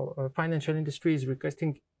for financial industry is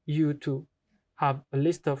requesting you to have a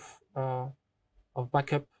list of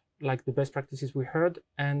backup, like the best practices we heard,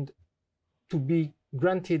 and to be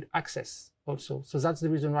granted access also. So that's the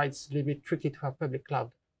reason why it's a little bit tricky to have public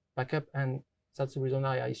cloud backup, and that's the reason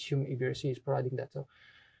why I assume EBRC is providing that. So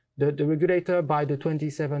the regulator, by the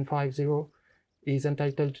 2750, is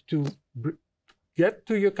entitled to get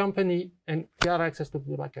to your company and get access to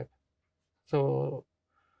the backup. So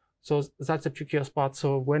that's the trickiest part.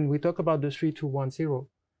 So when we talk about the 3210,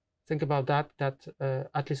 think about that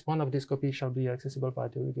at least one of these copies shall be accessible by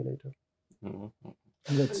the regulator.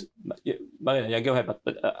 Yeah, go ahead.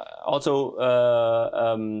 But also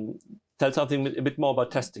tell something a bit more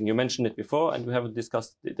about testing. You mentioned it before, and we haven't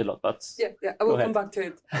discussed it a lot. But yeah, I will come back to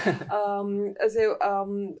it.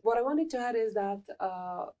 What I wanted to add is that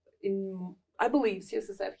I believe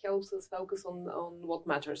CSSF helps us focus on what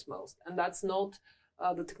matters most, and that's not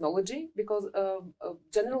the technology, because a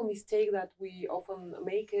general mistake that we often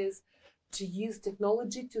make is to use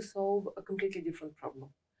technology to solve a completely different problem.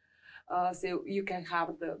 So you can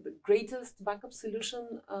have the greatest backup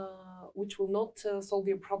solution, which will not solve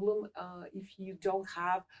your problem if you don't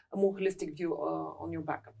have a more holistic view on your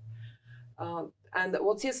backup. And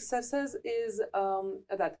what CSSF says is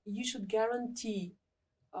that you should guarantee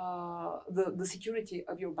the security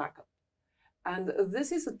of your backup. And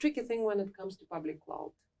this is a tricky thing when it comes to public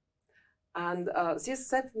cloud. And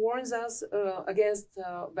CSSF warns us against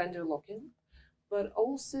vendor lock-in, but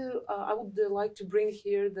also I would like to bring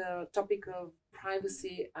here the topic of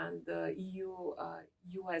privacy and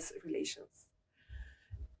EU-US relations.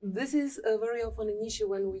 This is very often an issue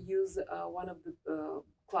when we use one of the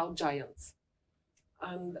cloud giants.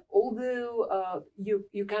 And although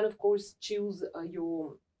you can, of course, choose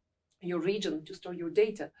your region to store your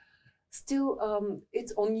data, still,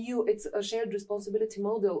 it's on you. It's a shared responsibility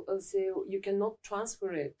model, so you cannot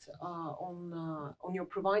transfer it on your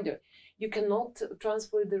provider. You cannot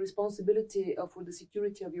transfer the responsibility for the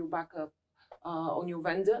security of your backup on your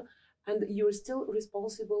vendor, and you're still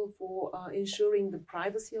responsible for ensuring the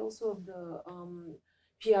privacy also of the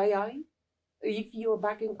PII. If you're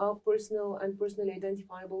backing up personal and personally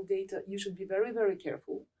identifiable data, you should be very, very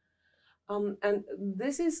careful. And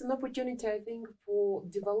this is an opportunity, I think, for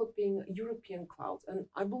developing European clouds. And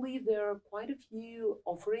I believe there are quite a few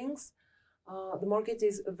offerings. The market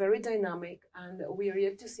is very dynamic, and we are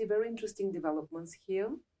yet to see very interesting developments here.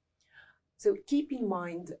 So keep in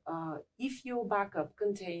mind, if your backup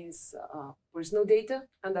contains personal data,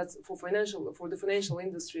 and that's for the financial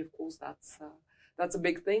industry, of course, that's a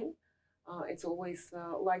big thing. It's always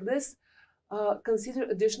like this. Consider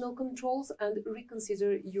additional controls and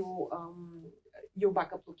reconsider your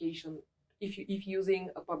backup location if using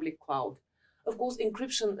a public cloud. Of course,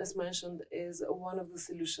 encryption, as mentioned, is one of the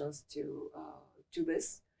solutions to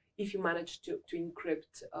this. If you manage to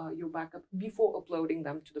encrypt your backup before uploading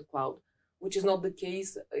them to the cloud, which is not the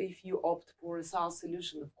case if you opt for a SaaS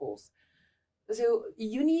solution, of course. So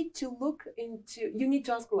you need to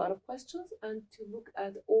ask a lot of questions and to look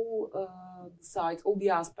at all the sides, all the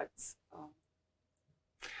aspects.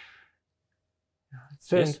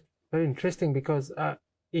 It's very interesting because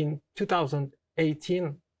in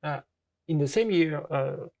 2018, in the same year,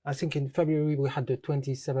 I think in February, we had the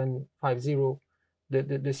 2750. The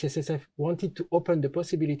CSSF wanted to open the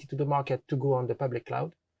possibility to the market to go on the public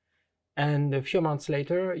cloud. And a few months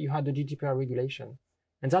later, you had the GDPR regulation.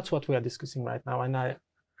 And that's what we are discussing right now. And I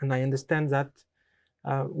understand that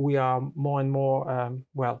we are more and more,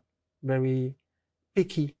 very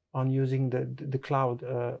picky on using the cloud,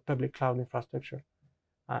 public cloud infrastructure.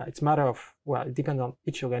 It's a matter of, it depends on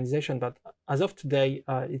each organization, but as of today,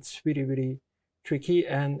 it's really, really tricky,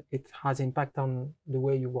 and it has impact on the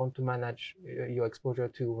way you want to manage your exposure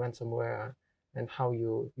to ransomware and how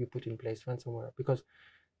you put in place ransomware. Because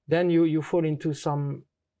then you fall into some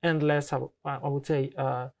endless, I would say,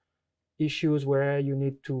 issues where you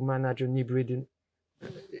need to manage an hybrid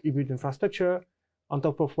infrastructure on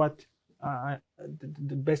top of what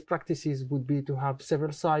the best practices would be to have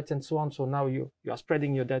several sites and so on. So now you are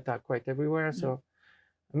spreading your data quite everywhere. So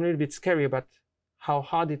I'm a little bit scary about how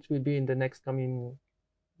hard it will be in the next coming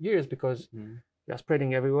years, because you are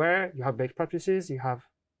spreading everywhere. You have best practices, you have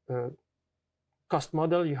cost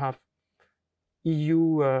model, you have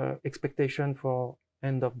EU expectation for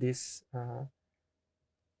end of this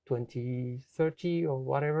 2030 or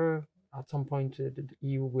whatever. At some point, the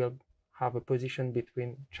EU will have a position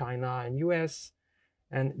between China and US,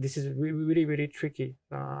 and this is really, really tricky.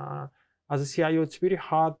 As a CIO, it's really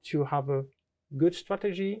hard to have a good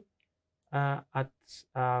strategy at,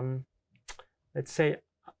 let's say,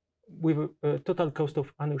 with a total cost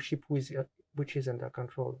of ownership which is under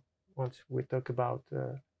control once we talk about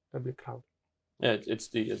public cloud. Yeah, it's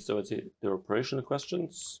the operational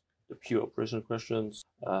questions, the pure operational questions,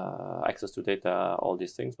 access to data, all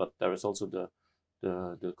these things. But there is also the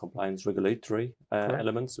compliance regulatory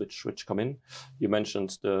elements which come in. You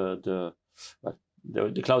mentioned the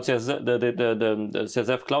cloud CSF, the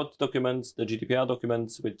CSF cloud documents, the GDPR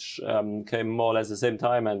documents, which came more or less at the same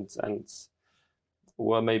time and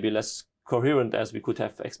were maybe less coherent as we could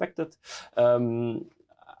have expected.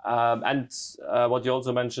 And what you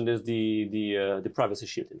also mentioned is the privacy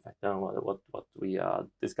shield. In fact, what we are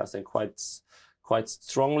discussing quite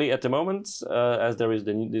strongly at the moment, as there is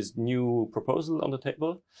this new proposal on the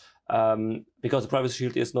table, because the privacy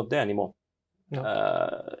shield is not there anymore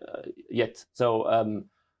yet. So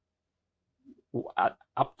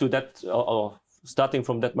up to that, or starting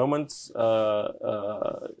from that moment,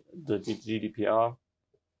 the GDPR,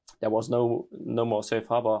 there was no more safe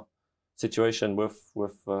harbor situation with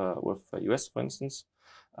US, for instance,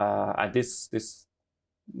 and this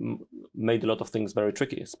made a lot of things very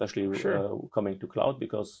tricky, especially coming to cloud,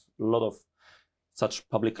 because a lot of such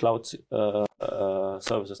public cloud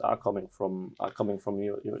services are coming from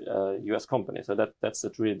US companies. So that's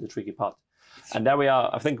really the tricky part. And there we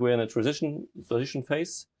are. I think we're in a transition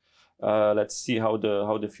phase. Let's see how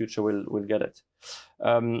the future will get it.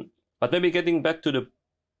 But maybe getting back to the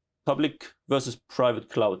public versus private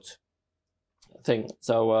cloud thing.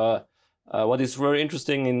 So what is very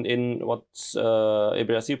interesting in what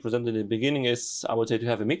EBRC presented in the beginning is, I would say, to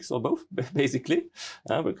have a mix of both, basically,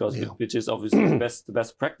 because which is obviously the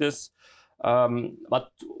best practice.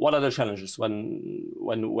 But what are the challenges when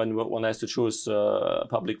one has to choose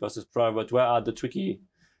public versus private? Where are the tricky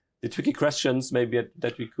questions maybe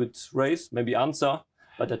that we could raise, maybe answer,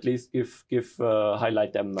 but at least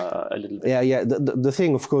highlight them a little bit? Yeah. The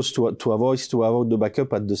thing, of course, to avoid is to avoid the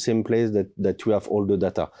backup at the same place that you have all the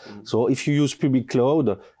data. So if you use public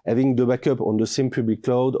cloud, having the backup on the same public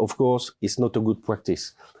cloud, of course, is not a good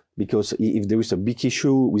practice, because if there is a big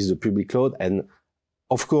issue with the public cloud, and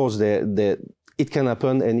of course, it can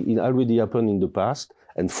happen, and it already happened in the past,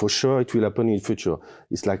 and for sure it will happen in the future.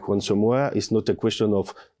 It's like ransomware. It's not a question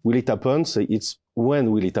of will it happen, so it's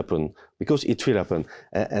when will it happen, because it will happen.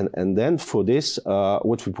 And then for this,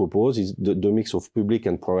 what we propose is the mix of public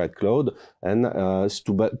and private cloud, and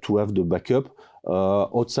to have the backup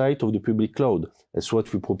outside of the public cloud. That's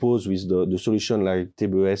what we propose with the solution like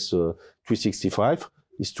TBS 365,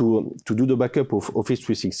 is to do the backup of Office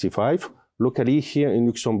 365 locally here in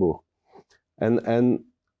Luxembourg. And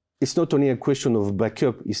it's not only a question of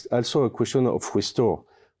backup, it's also a question of restore.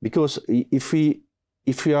 Because if we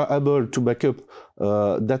are able to backup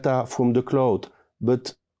data from the cloud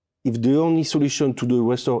But if the only solution to do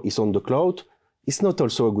restore is on the cloud, it's not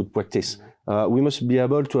also a good practice. We must be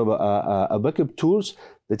able to have a backup tools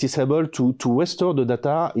that is able to restore the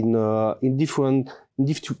data in different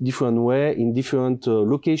way, in different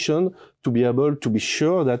location, to be able to be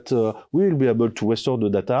sure that we will be able to restore the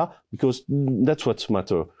data, because that's what's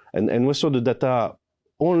matter. And restore the data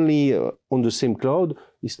only on the same cloud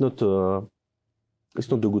is not it's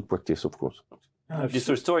not a good practice, of course. This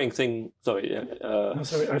restoring thing, sorry. No,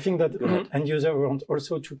 sorry, I think that end user want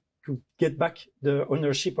also to get back the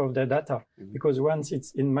ownership of their data, because once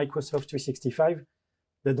it's in Microsoft 365,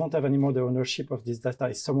 they don't have anymore the ownership of this data.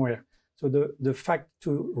 Is somewhere. So the fact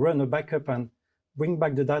to run a backup and bring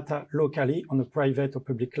back the data locally on a private or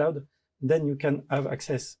public cloud, then you can have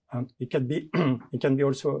access. And it can be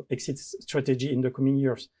also exit strategy in the coming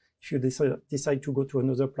years. If you decide to go to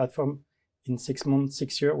another platform in 6 months,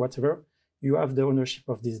 6 years, whatever, you have the ownership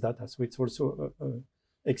of this data. So it's also an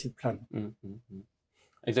exit plan.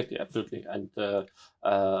 Exactly, absolutely. And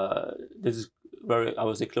this is very, I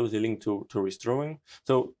would say, closely linked to restoring.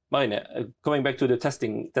 So, Marine, coming back to the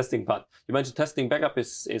testing part, you mentioned testing backup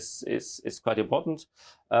is quite important.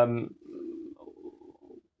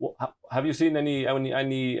 Have you seen any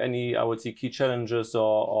I would say key challenges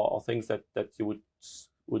or things that you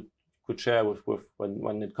could share with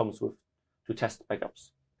when it comes to test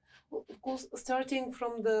backups? Well, of course, starting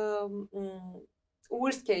from the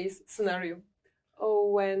worst case scenario,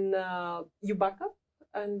 when you back up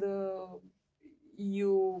and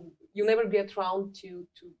you never get around to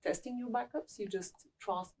testing your backups. You just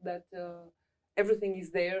trust that everything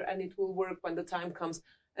is there and it will work when the time comes.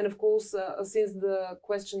 And of course, since the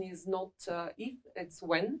question is not if, it's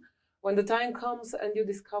when the time comes and you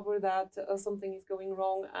discover that something is going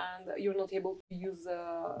wrong and you're not able to use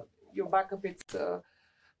your backup,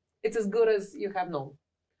 it's as good as you have known.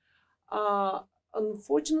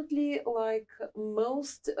 Unfortunately, like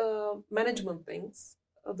most management things,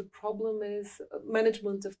 the problem is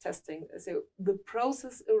management of testing. So the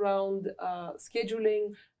process around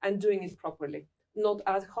scheduling and doing it properly, not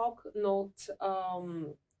ad hoc, not.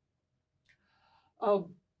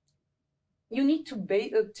 You need to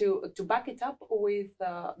back it up with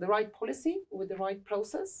the right policy, with the right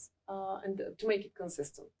process, and to make it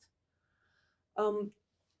consistent.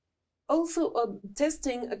 Also,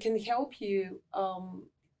 testing can help you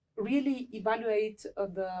really evaluate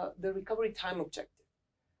the recovery time objective.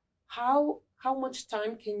 How much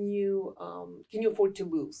time can you afford to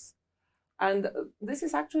lose? And this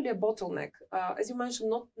is actually a bottleneck. As you mentioned,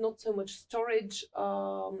 not so much storage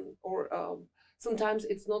or sometimes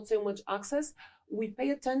it's not so much access. We pay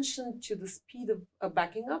attention to the speed of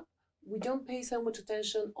backing up. We don't pay so much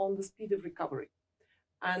attention on the speed of recovery.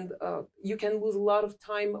 And you can lose a lot of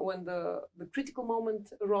time when the critical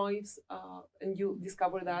moment arrives and you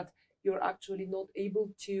discover that you're actually not able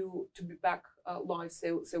to be back live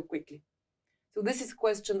so quickly. So this is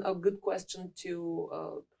a good question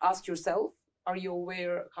to ask yourself. Are you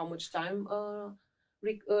aware how much time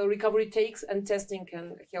recovery takes? And testing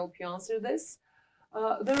can help you answer this.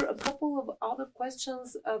 There are a couple of other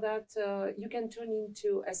questions that you can turn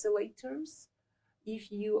into SLA terms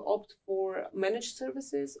if you opt for managed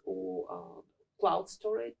services or cloud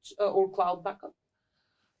storage or cloud backup.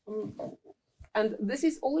 And this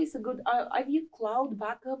is always a good. I view cloud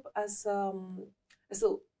backup as a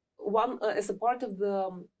part of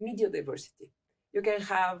the media diversity. You can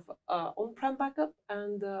have on-prem backup,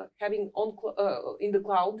 and having in the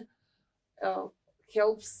cloud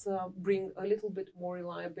helps bring a little bit more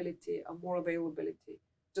reliability and more availability,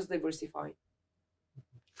 just diversifying.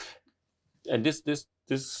 And I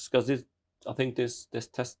think this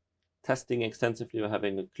testing extensively, or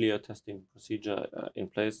having a clear testing procedure in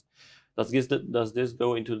place, does this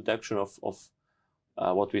go into the direction of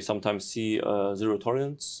what we sometimes see, zero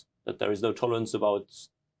tolerance, that there is no tolerance about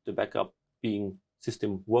the backup being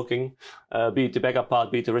system working, be it the backup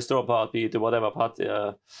part, be it the restore part, be it the whatever part.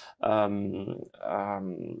 But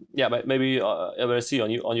maybe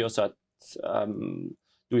CYBERSECURITY on your side.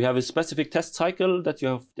 Do you have a specific test cycle that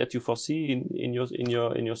you foresee in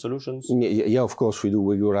your solutions? Yeah, of course we do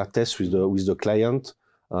regular tests with the client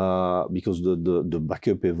because the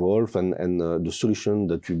backup evolve and the solution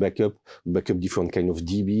that we backup different kind of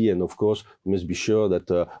DB, and of course we must be sure that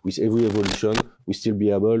with every evolution we still be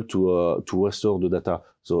able to restore the data.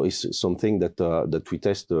 So it's something that we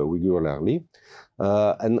test regularly.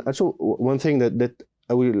 And also one thing that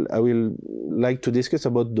I will like to discuss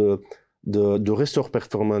about the restore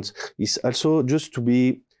performance is also just to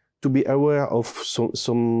be aware of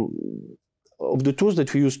some of the tools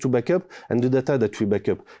that we use to backup and the data that we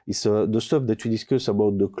backup is the stuff that we discuss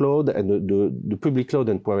about the cloud and the public cloud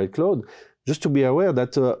and private cloud. Just to be aware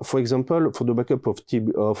that, for example, for the backup of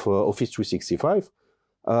Office 365,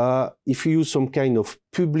 if you use some kind of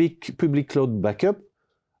public cloud backup,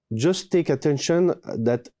 just take attention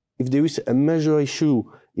that if there is a major issue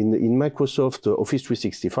in Microsoft Office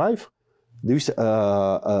 365, there is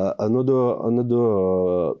another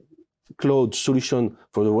cloud solution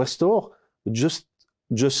for the restore. Just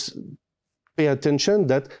pay attention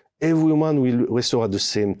that everyone will restore at the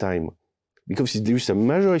same time. Because if there is a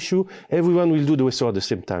major issue, everyone will do the restore at the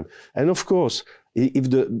same time. And of course, if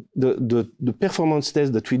the performance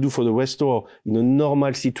test that we do for the restore in a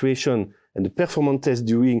normal situation and the performance test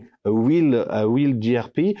during a real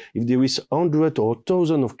GRP, if there is 100 or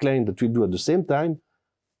 1,000 of clients that we do at the same time,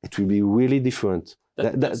 it will be really different.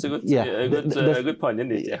 That's a good point,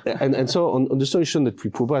 indeed. Yeah. And so on the solution that we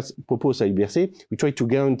propose at CyberSec, we try to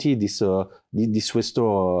guarantee this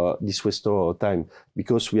restore time,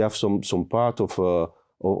 because we have some part of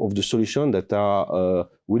the solution that are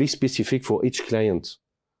really specific for each client.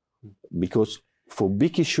 Because for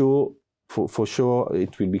big issue, for sure,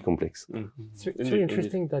 it will be complex. Mm-hmm. It's really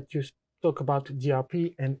interesting that you talk about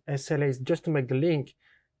GRP and SLAs, just to make the link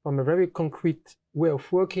from a very concrete way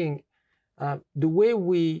of working. The way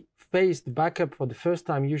we face the backup for the first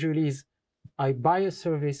time usually is I buy a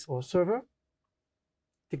service or server,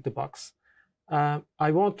 tick the box.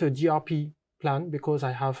 I want a GRP plan because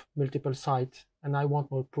I have multiple sites and I want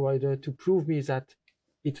my provider to prove me that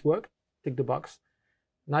it's worked, tick the box.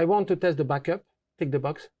 And I want to test the backup, tick the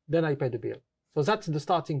box, then I pay the bill. So that's the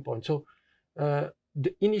starting point. So the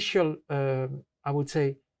initial, I would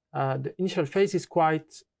say, the initial phase is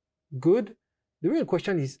quite good. The real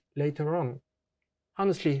question is later on.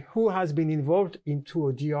 Honestly, who has been involved into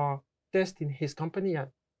a DR test in his company?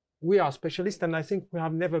 We are specialists, and I think we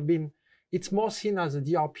have never been. It's more seen as a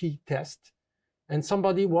DRP test, and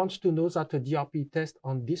somebody wants to know that a DRP test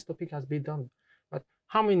on this topic has been done. But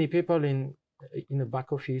how many people in a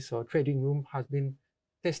back office or trading room has been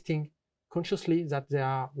testing consciously that they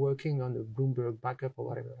are working on a Bloomberg backup or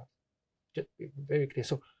whatever else? Just very clear.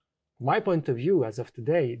 So, from my point of view, as of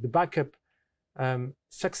today, the backup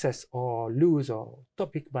success or lose or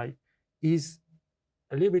topic is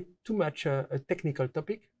a little bit too much a technical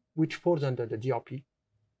topic, which falls under the DRP,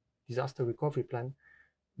 disaster recovery plan,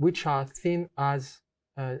 which are seen as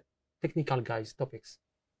technical guys topics.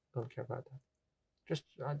 Don't care about that. Just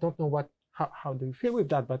I don't know how do you feel with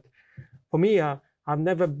that, but for me, I've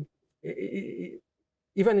never,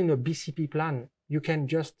 even in a BCP plan, you can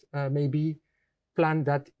just maybe plan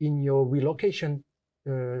that in your relocation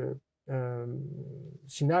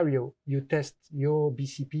scenario, you test your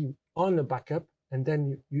BCP on a backup, and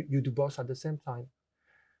then you do both at the same time.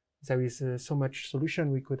 There is so much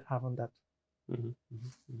solution we could have on that. Mm-hmm.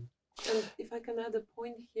 Mm-hmm. And if I can add a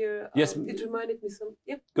point here, yes, it reminded me some.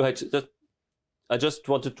 Yep. Go ahead. I just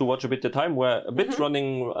wanted to watch a bit the time. We're a bit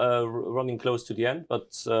running close to the end,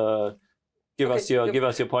 but give us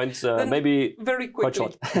your points. Maybe very quickly. Quite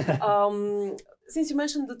short. Since you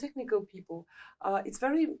mentioned the technical people, it's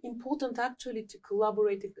very important actually to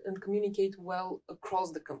collaborate and communicate well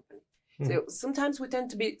across the company. Mm-hmm. So sometimes we tend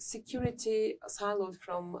to be security siloed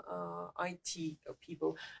from IT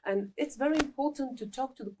people, and it's very important to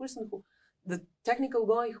talk to the technical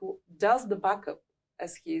guy who does the backup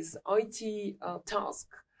as his IT task,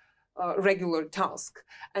 regular task,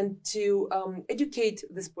 and to educate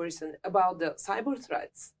this person about the cyber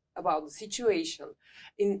threats, about the situation.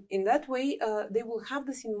 In that way, they will have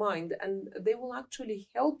this in mind, and they will actually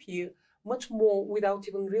help you much more without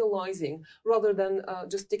even realizing, rather than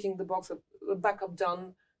just ticking the box of backup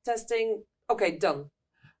done, testing, okay, done.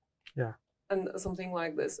 Yeah. And something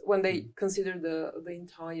like this, when they consider the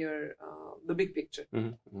entire, the big picture.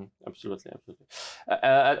 Mm-hmm, mm-hmm. Absolutely.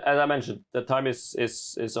 As I mentioned, the time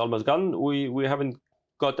is almost gone. We haven't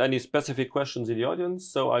got any specific questions in the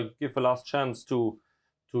audience, so I give a last chance to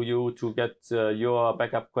you to get your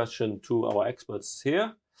backup question to our experts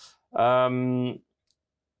here.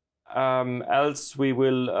 Else we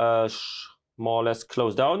will more or less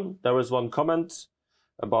close down. There is one comment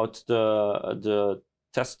about the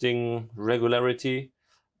testing regularity.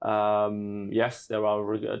 Yes, there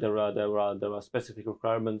are specific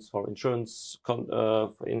requirements for insurance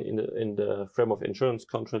in the frame of insurance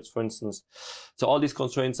contracts, for instance. So all these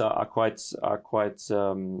constraints are quite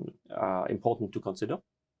important to consider.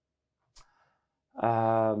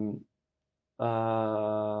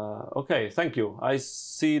 Okay, thank you. I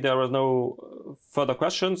see there are no further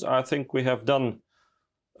questions. I think we have done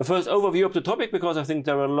a first overview of the topic, because I think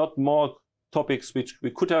there are a lot more topics which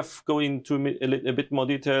we could have go into a bit more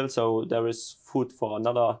detail. So there is food for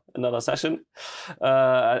another session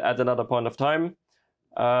at another point of time.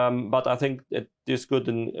 But I think it is good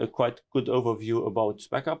and a quite good overview about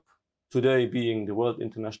backup. Today being the World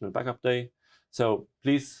International Backup Day. So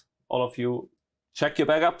please, all of you, check your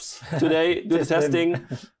backups today, do the testing.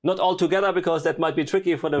 Not all together because that might be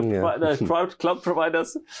tricky for the cloud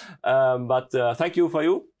providers. But thank you for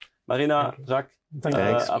you, Marina, Jacques,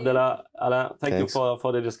 Abdullah, Alain. Thank you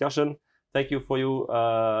for the discussion. Thank you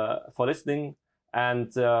for listening,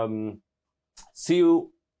 and see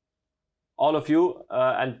you, all of you,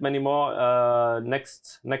 and many more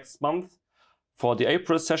next month for the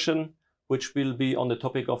April session, which will be on the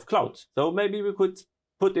topic of cloud. So maybe we could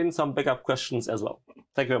put in some backup questions as well.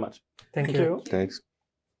 Thank you very much. Thank you. Thanks.